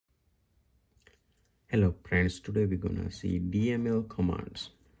Hello friends, today we're gonna see DML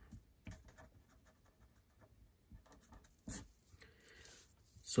commands.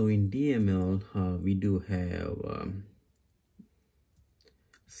 So in DML we do have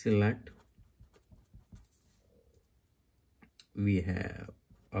select, we have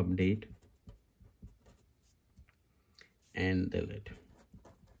update and delete.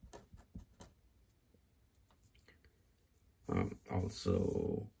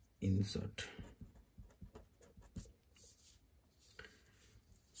 Also insert.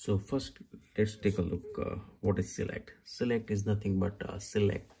 So first let's take a look what is select. Select is nothing but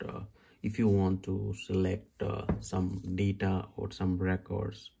select if you want to select some data or some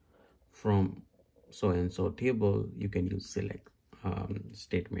records from so and so table, you can use select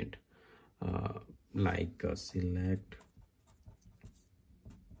statement like select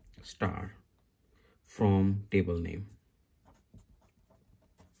star from table name.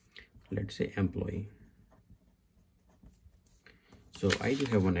 Let's say employee. So I do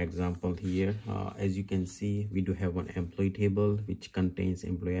have one example here. As you can see, we do have one employee table which contains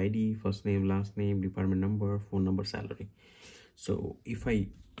employee ID, first name, last name, department number, phone number, salary. So if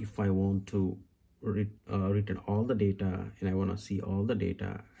I want to return all the data and I want to see all the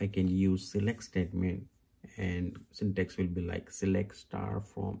data, I can use select statement, and syntax will be like select star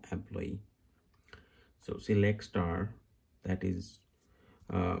from employee. So select star, that is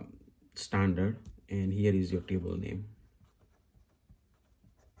standard, and here is your table name.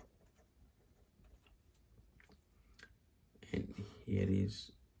 And here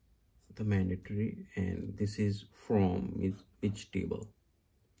is the mandatory, and this is from which table.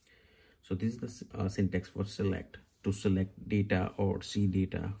 So this is the syntax for select, to select data or see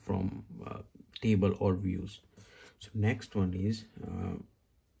data from table or views. So next one is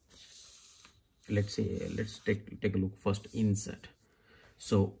let's take a look first, insert.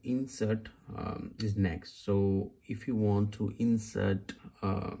 So insert is next. So if you want to insert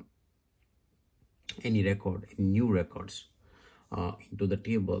any record, new records into the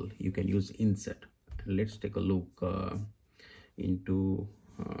table, you can use insert. And let's take a look into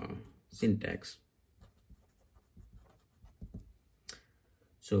syntax.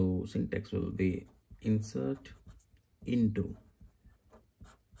 So syntax will be insert into,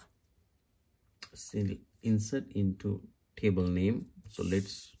 insert into table name. So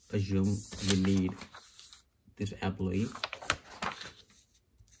let's assume we need this employee.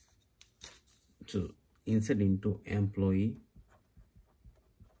 So insert into employee,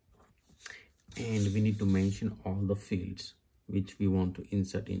 and we need to mention all the fields which we want to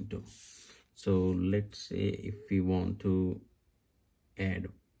insert into. So let's say if we want to add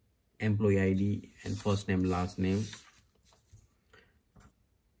employee ID and first name, last name,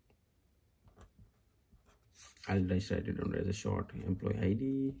 I'll just write it down as a short: employee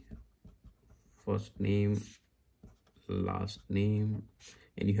ID, first name, last name,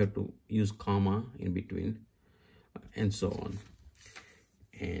 and you have to use comma in between, and so on.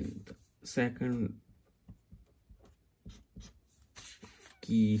 And the second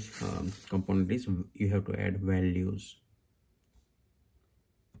key component is you have to add values.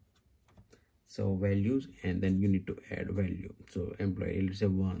 So values, and then you need to add value. So employee, let's say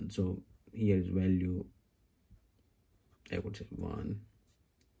 1. So here is value, I would say 1,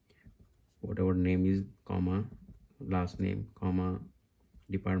 whatever name is, comma, last name, comma,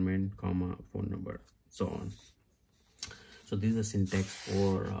 department, comma, phone number, so on. So this is the syntax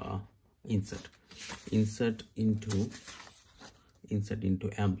for insert. Insert into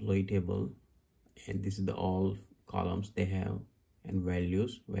employee table, and this is the all columns they have, and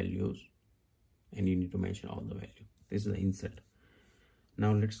values, and you need to mention all the value. This is the insert.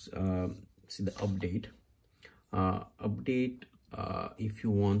 Now let's see the update. Update, if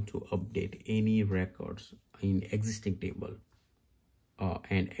you want to update any records in existing table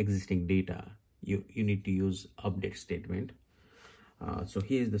and existing data, you need to use update statement. So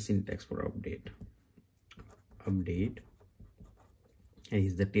here is the syntax for update. Update, and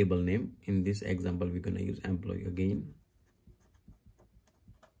is the table name. In this example, we're gonna use employee again.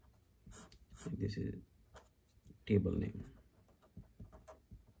 And this is table name.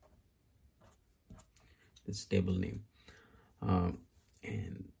 This table name.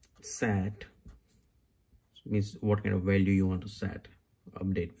 And set means what kind of value you want to set.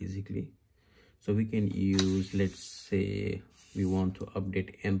 Update basically. So we can use, let's say we want to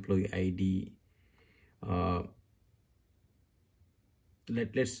update employee ID.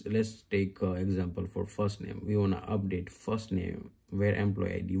 Let's take example for first name. We want to update first name where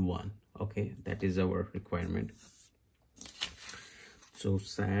employee ID 1. Okay, that is our requirement. So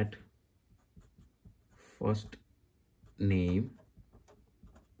set first name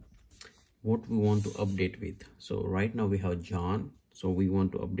what we want to update with. So right now we have John, so we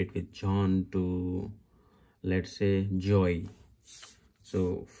want to update with John to, let's say, Joy.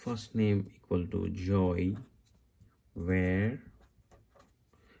 So first name equal to Joy, where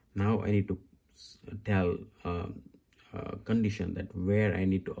now I need to tell condition that where I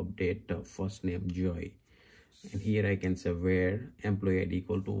need to update first name Joy, and here I can say where employee ID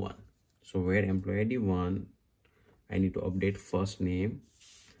equal to 1. So where employee ID 1, I need to update first name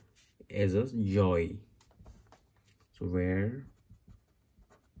as a Joy. So where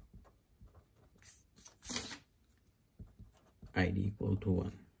ID equal to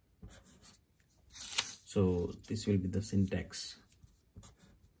 1. So this will be the syntax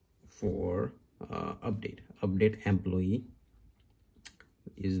for update employee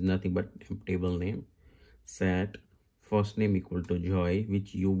is nothing but table name, set first name equal to Joy,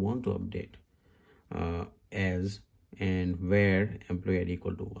 which you want to update as, and where employee ID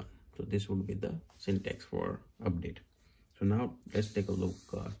equal to 1. So this would be the syntax for update. So now let's take a look.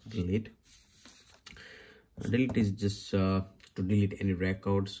 Delete is just to delete any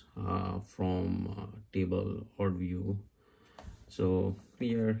records from table or view. So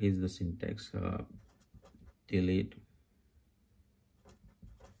here is the syntax, delete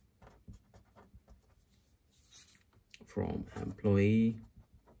from employee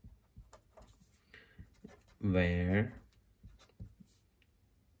where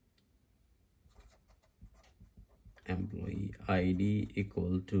employee ID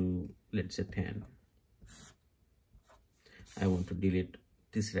equal to, let's say, 10. I want to delete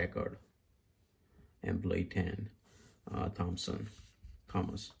this record, employee 10, Thomas.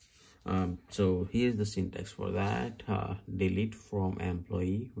 So here's the syntax for that, delete from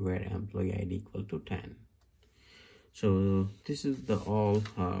employee where employee ID equal to 10. So this is the all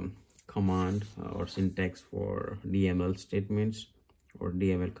command or syntax for DML statements or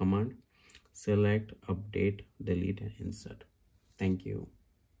DML command: select, update, delete, and insert. Thank you.